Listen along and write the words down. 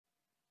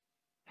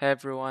Hey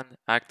everyone,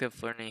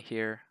 Active Learning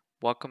here.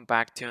 Welcome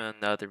back to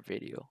another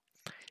video.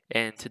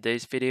 In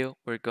today's video,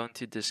 we're going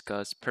to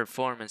discuss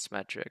performance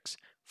metrics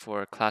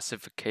for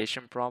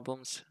classification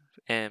problems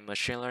in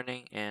machine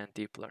learning and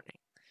deep learning.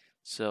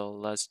 So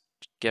let's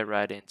get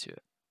right into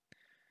it.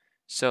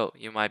 So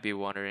you might be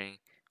wondering,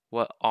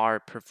 what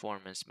are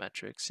performance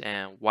metrics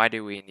and why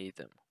do we need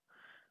them?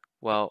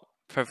 Well,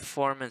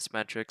 performance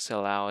metrics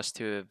allow us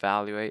to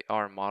evaluate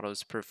our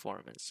model's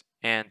performance.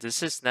 And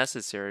this is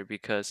necessary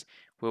because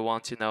we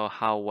want to know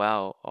how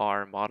well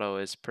our model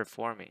is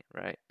performing,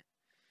 right?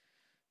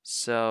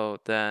 So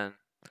then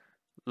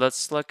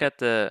let's look at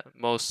the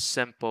most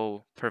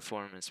simple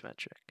performance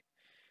metric.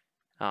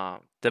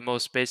 The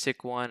most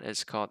basic one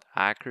is called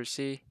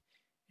accuracy.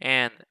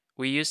 And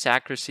we use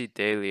accuracy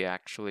daily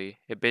actually.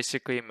 It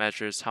basically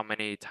measures how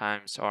many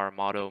times our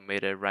model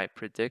made a right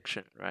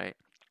prediction, right?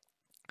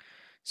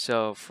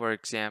 So for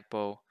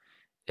example,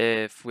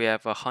 if we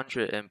have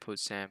 100 input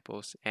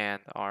samples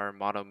and our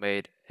model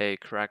made a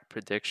correct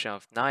prediction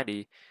of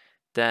 90,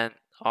 then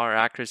our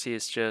accuracy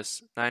is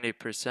just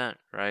 90%,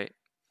 right?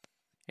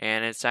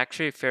 And it's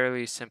actually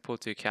fairly simple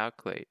to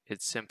calculate.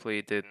 It's simply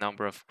the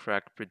number of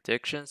correct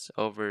predictions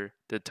over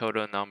the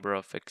total number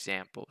of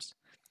examples.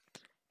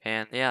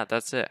 And yeah,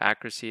 that's it.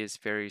 Accuracy is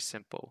very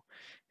simple.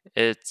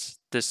 It's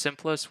the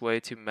simplest way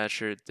to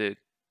measure the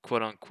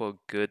quote unquote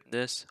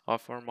goodness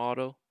of our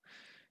model.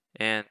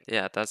 And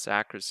yeah, that's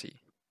accuracy.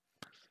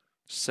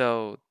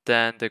 So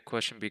then the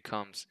question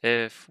becomes,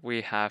 if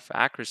we have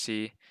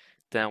accuracy,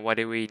 then why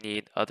do we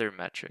need other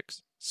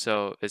metrics?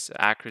 So is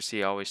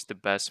accuracy always the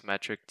best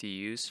metric to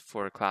use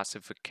for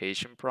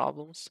classification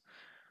problems?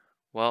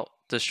 Well,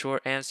 the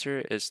short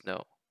answer is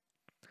no.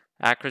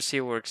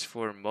 Accuracy works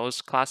for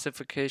most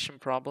classification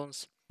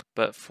problems,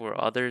 but for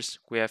others,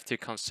 we have to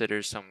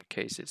consider some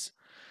cases.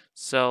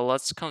 So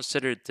let's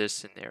consider this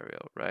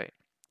scenario, right?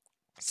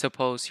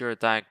 Suppose you're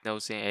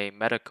diagnosing a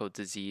medical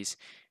disease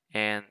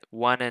and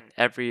 1 in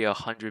every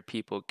 100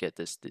 people get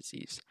this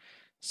disease.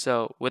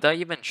 So without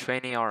even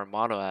training our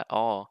model at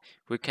all,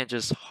 we can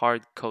just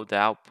hard code the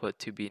output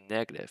to be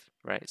negative,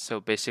 right? So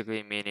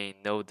basically meaning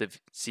no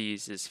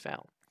disease is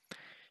found.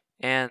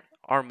 And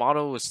our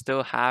model will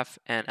still have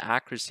an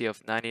accuracy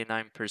of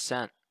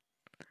 99%.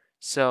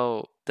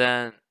 So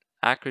then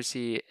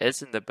accuracy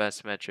isn't the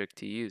best metric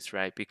to use,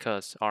 right?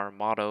 Because our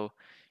model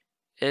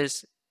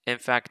is in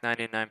fact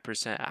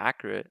 99%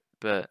 accurate,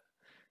 but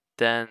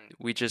then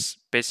we just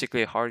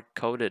basically hard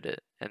coded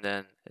it and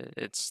then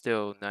it's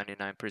still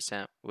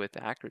 99% with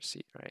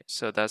accuracy, right?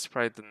 So that's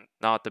probably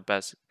not the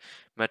best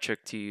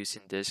metric to use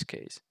in this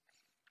case.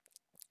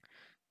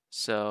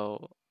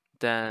 So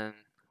then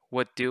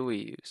what do we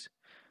use?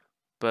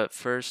 But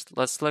first,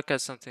 let's look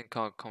at something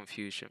called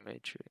confusion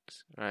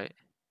matrix, right?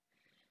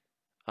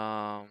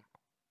 Oh,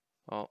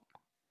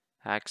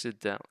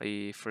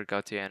 accidentally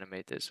forgot to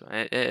animate this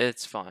one.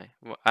 It's fine.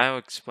 I'll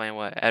explain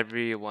what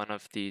every one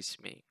of these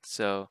means,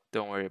 so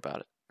don't worry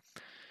about it.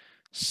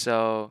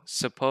 So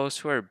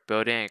suppose we're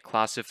building a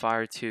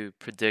classifier to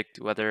predict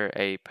whether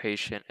a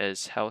patient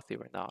is healthy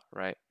or not,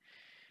 right?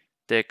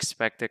 The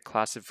expected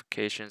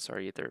classifications are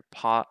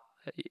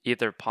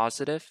either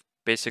positive,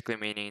 basically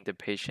meaning the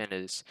patient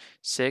is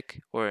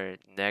sick, or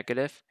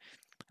negative,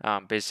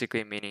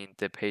 basically meaning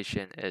the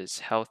patient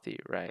is healthy,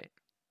 right?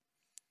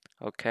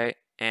 Okay,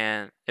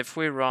 and if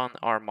we run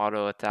our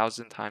model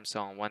 1,000 times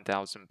on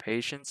 1,000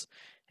 patients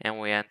and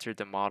we enter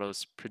the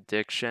model's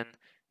prediction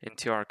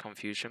into our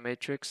confusion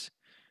matrix,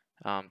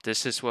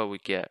 this is what we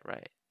get,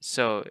 right?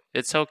 So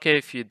it's okay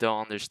if you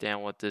don't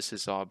understand what this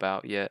is all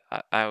about yet.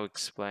 I'll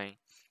explain.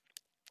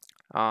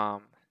 Yeah,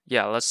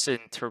 let's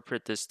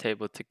interpret this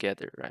table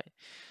together, right?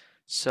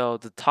 So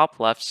the top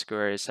left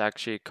square is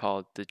actually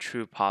called the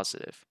true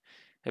positive.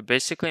 It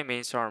basically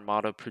means our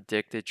model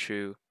predicted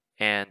true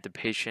and the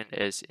patient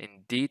is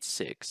indeed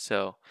sick.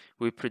 So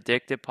we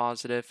predicted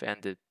positive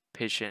and the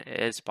patient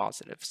is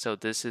positive. So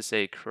this is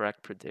a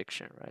correct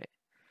prediction, right?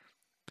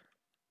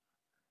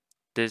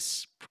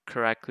 This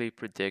correctly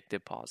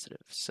predicted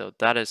positive. So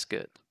that is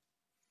good.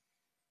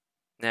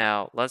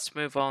 Now let's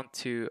move on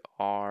to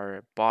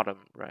our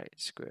bottom right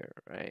square,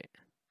 right?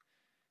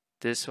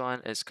 This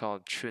one is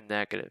called true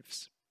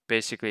negatives,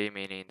 basically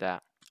meaning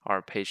that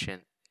our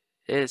patient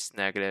is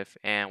negative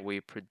and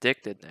we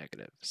predicted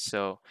negative.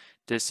 So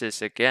this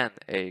is again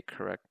a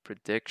correct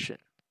prediction.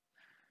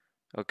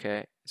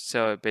 Okay,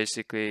 so it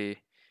basically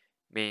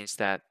means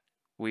that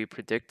we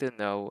predicted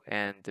no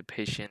and the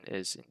patient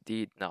is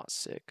indeed not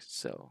sick.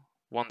 So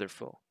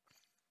wonderful.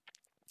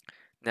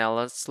 Now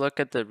let's look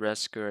at the red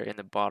square in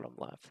the bottom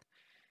left.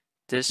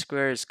 This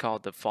square is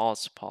called the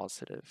false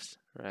positives,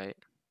 right?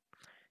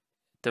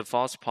 The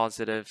false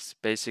positives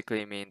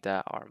basically mean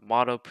that our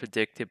model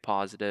predicted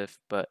positive,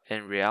 but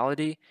in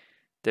reality,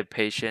 the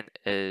patient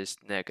is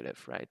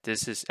negative, right?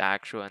 This is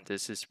actual and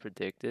this is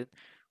predicted.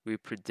 We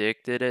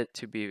predicted it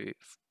to be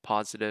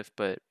positive,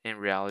 but in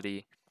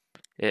reality,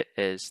 it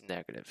is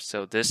negative.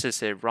 So this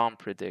is a wrong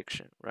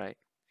prediction, right?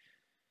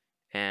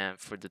 And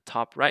for the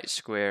top right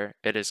square,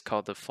 it is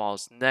called the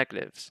false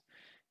negatives.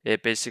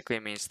 It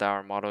basically means that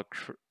our model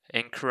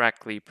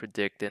incorrectly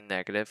predicted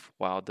negative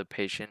while the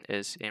patient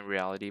is in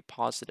reality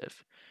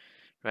positive,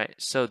 right?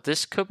 So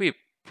this could be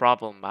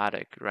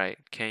problematic, right?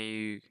 Can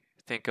you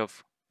think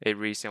of a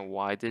reason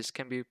why this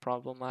can be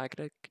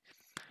problematic?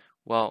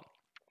 Well,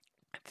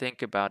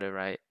 think about it,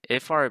 right?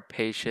 If our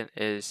patient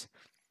is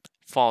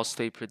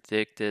falsely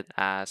predicted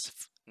as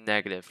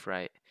negative,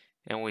 right?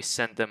 And we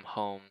send them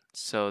home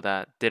so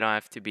that they don't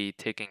have to be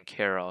taken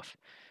care of,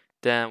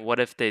 then what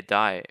if they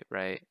die,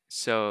 right?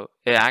 So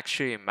it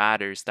actually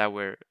matters that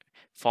we're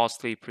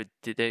falsely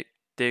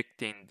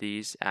predicting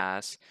these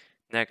as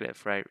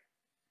negative, right?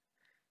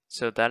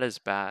 So that is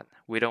bad.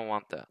 We don't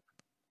want that.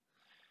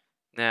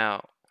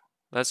 Now,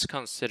 let's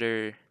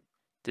consider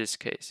this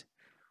case.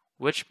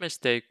 Which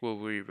mistake would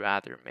we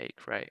rather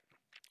make, right?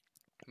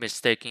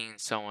 Mistaking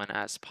someone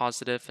as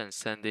positive and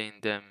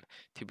sending them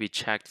to be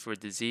checked for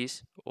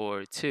disease,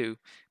 or two,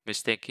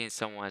 mistaking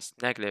someone as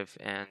negative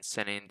and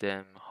sending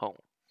them home,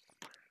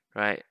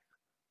 right?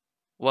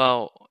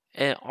 Well,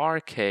 in our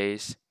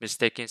case,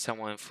 mistaking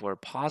someone for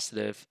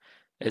positive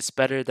is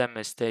better than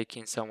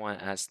mistaking someone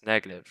as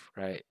negative,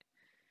 right?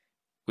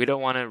 We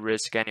don't want to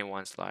risk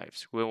anyone's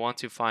lives. We want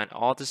to find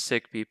all the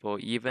sick people,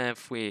 even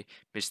if we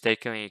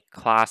mistakenly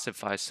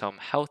classify some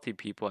healthy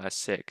people as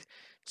sick.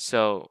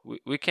 So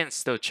we can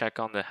still check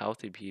on the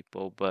healthy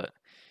people, but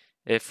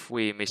if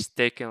we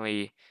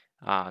mistakenly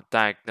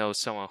diagnose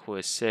someone who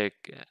is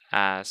sick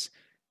as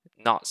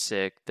not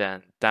sick,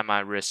 then that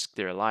might risk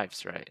their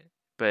lives, right?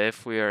 But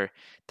if we are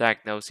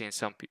diagnosing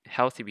some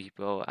healthy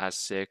people as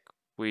sick,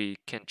 we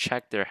can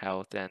check their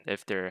health, and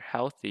if they're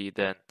healthy,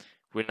 then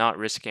we're not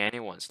risking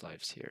anyone's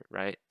lives here,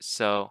 right?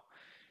 So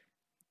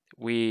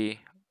we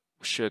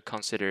should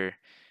consider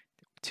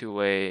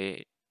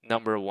two-way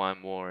number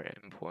one more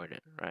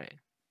important, right?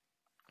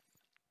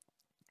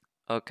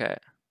 Okay.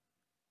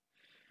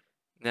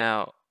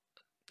 Now,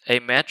 a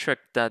metric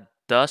that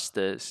does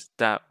this,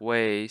 that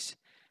weighs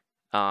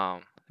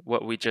um,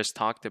 what we just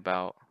talked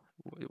about,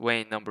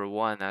 weighing number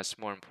one as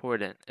more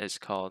important, is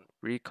called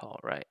recall,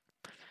 right?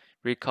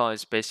 Recall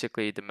is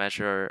basically the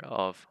measure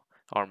of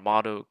our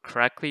model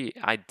correctly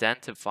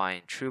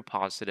identifying true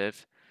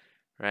positive,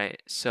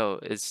 right? So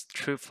it's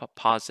true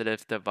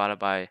positive divided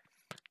by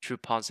true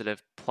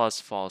positive plus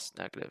false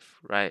negative,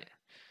 right?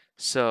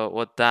 So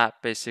what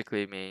that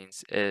basically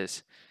means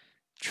is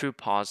true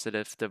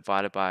positive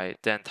divided by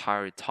the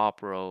entire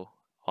top row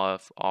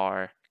of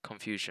our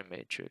confusion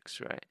matrix,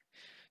 right?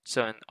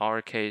 So in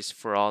our case,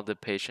 for all the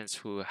patients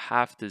who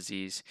have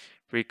disease,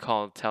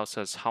 recall tells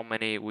us how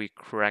many we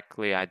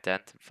correctly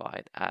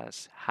identified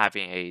as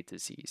having a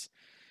disease.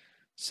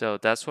 So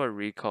that's what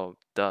recall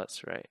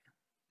does, right?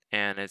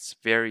 And it's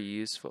very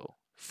useful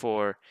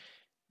for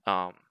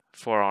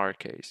our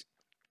case.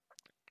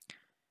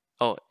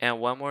 Oh, and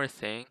one more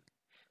thing.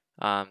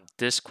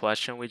 This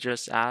question we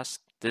just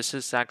asked, this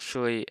is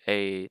actually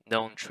a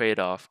known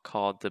trade-off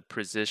called the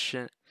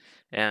precision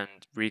and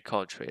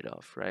recall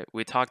trade-off, right?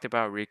 We talked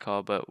about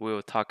recall, but we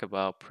will talk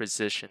about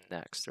precision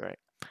next, right?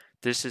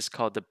 This is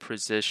called the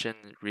precision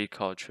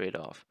recall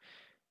trade-off.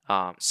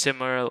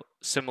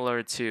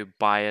 Similar to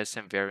bias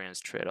and variance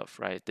trade-off,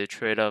 right? The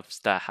trade-offs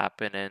that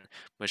happen in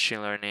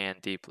machine learning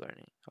and deep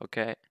learning,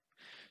 okay?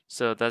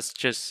 So that's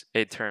just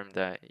a term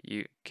that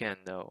you can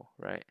know,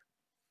 right?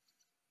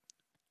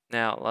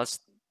 Now let's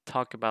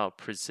talk about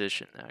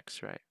precision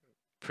next, right?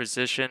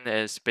 Precision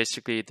is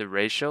basically the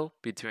ratio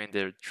between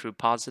the true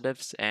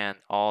positives and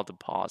all the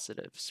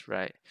positives,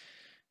 right?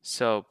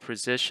 So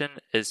precision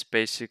is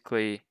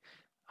basically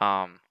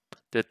um,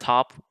 the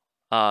top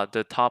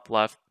the top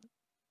left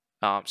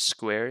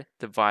square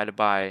divided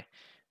by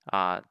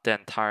the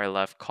entire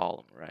left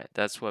column, right?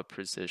 That's what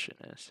precision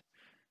is.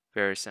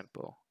 Very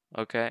simple.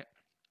 Okay.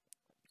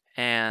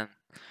 And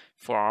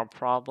for our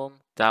problem,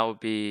 that would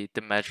be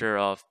the measure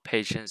of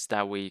patients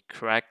that we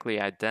correctly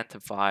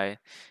identify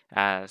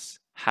as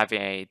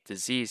having a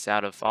disease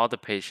out of all the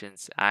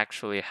patients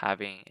actually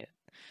having it.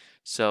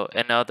 So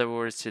in other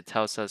words, it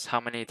tells us how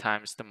many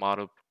times the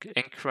model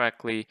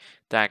incorrectly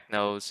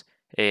diagnosed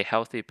a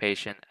healthy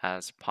patient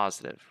as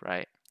positive,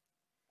 right?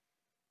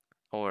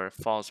 Or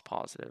false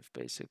positive,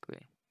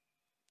 basically.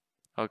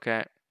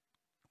 Okay.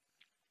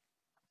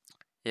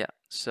 Yeah,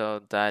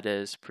 so that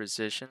is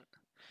precision.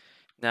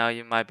 Now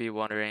you might be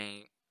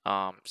wondering,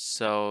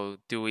 so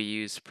do we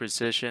use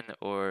precision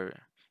or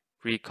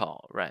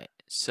recall, right?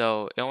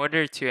 So in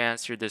order to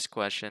answer this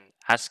question,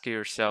 ask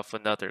yourself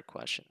another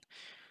question.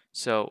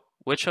 So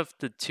which of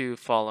the two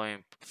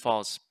following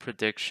false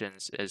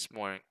predictions is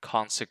more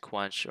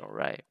consequential,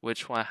 right?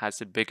 Which one has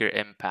a bigger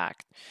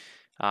impact?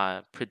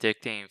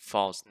 Predicting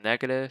false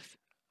negative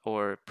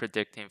or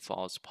predicting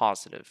false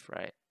positive,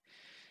 right?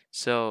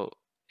 So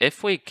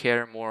if we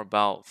care more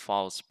about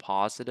false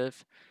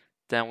positive,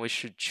 then we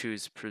should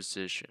choose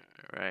precision,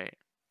 right?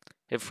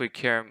 If we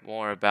care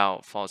more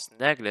about false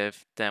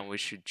negative, then we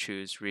should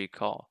choose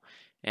recall.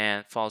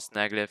 And false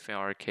negative in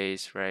our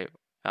case, right?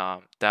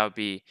 That would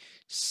be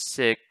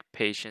sick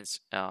patients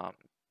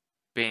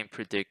being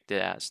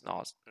predicted as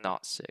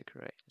not sick,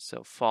 right?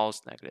 So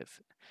false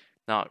negative,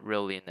 not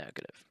really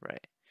negative,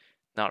 right?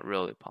 not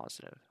really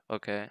positive.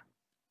 Okay,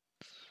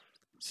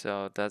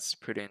 so that's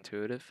pretty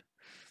intuitive.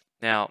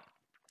 Now,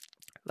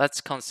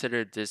 let's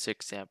consider this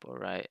example,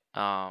 right?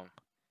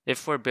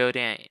 If we're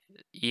building an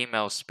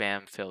email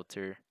spam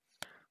filter,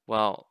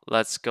 well,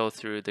 let's go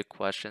through the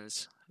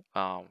questions.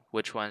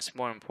 Which one's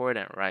more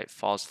important, right?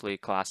 Falsely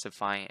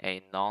classifying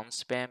a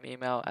non-spam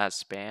email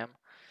as spam,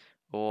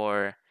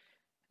 or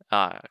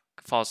uh,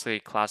 falsely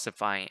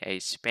classifying a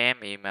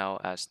spam email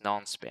as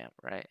non-spam,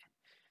 right?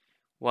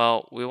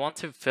 Well, we want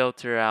to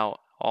filter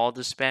out all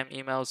the spam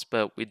emails,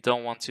 but we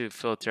don't want to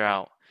filter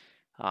out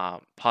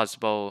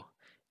possible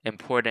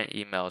important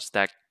emails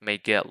that may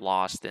get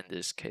lost in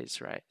this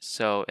case, right?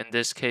 So in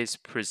this case,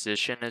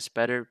 precision is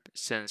better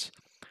since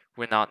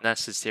we're not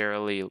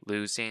necessarily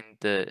losing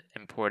the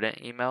important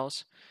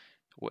emails.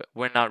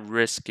 We're not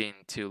risking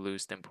to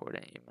lose the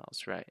important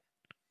emails, right?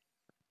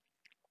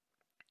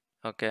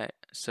 Okay,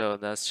 so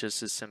that's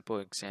just a simple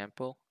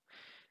example.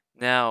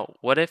 Now,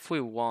 what if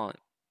we want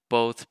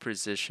both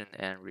precision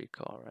and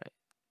recall, right?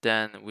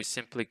 Then we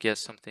simply get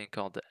something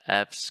called the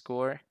F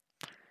score.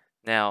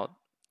 Now,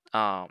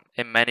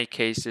 in many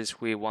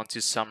cases, we want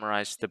to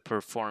summarize the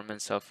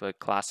performance of a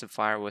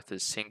classifier with a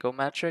single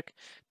metric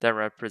that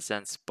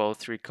represents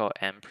both recall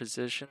and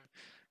precision.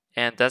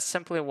 And that's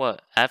simply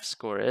what F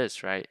score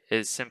is, right?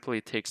 It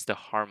simply takes the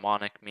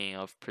harmonic mean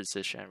of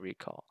precision and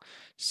recall.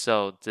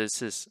 So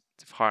this is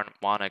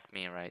harmonic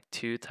mean, right?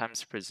 2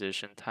 times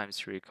precision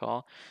times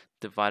recall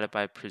divided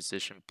by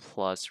precision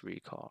plus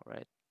recall,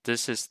 right?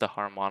 This is the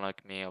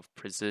harmonic mean of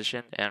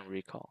precision and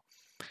recall.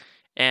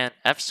 And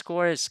F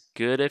score is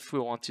good if we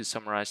want to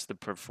summarize the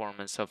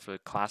performance of a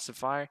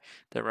classifier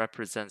that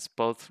represents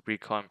both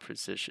recall and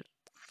precision.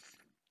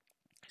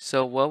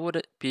 So what would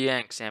it be an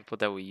example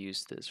that we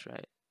use this,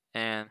 right?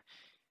 And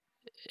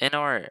in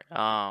our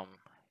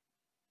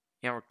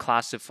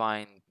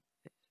classifying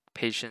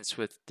patients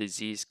with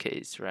disease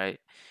case, right?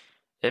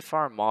 If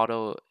our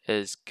model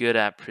is good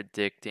at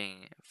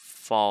predicting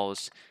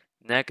false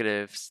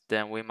negatives,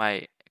 then we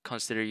might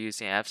consider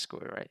using F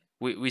score, right?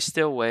 We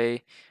still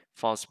weigh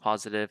false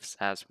positives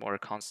as more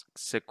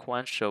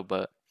consequential,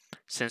 but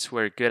since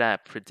we're good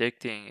at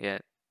predicting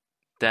it,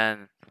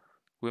 then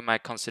we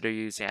might consider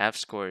using F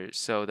score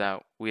so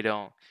that we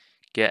don't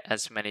get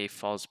as many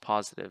false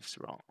positives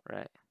wrong,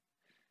 right?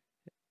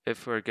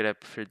 If we're good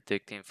at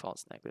predicting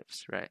false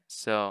negatives, right?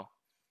 So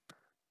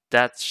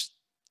that's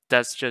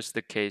that's just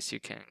the case you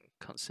can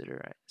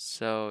consider, right?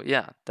 So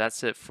yeah,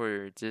 that's it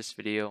for this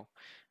video.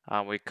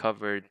 We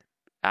covered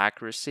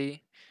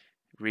accuracy,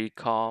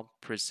 recall,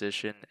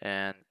 precision,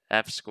 and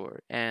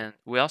F-score. And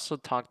we also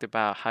talked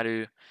about how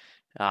to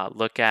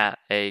look at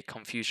a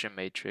confusion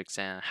matrix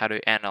and how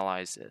to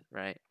analyze it,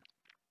 right?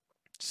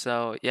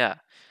 So yeah,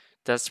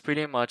 that's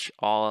pretty much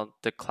all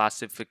the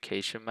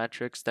classification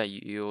metrics that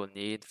you will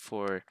need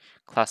for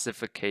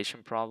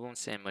classification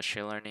problems in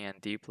machine learning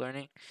and deep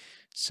learning.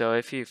 So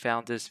if you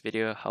found this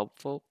video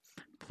helpful,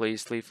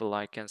 please leave a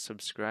like and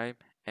subscribe.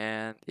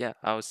 And yeah,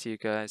 I will see you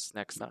guys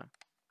next time.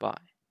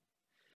 Bye.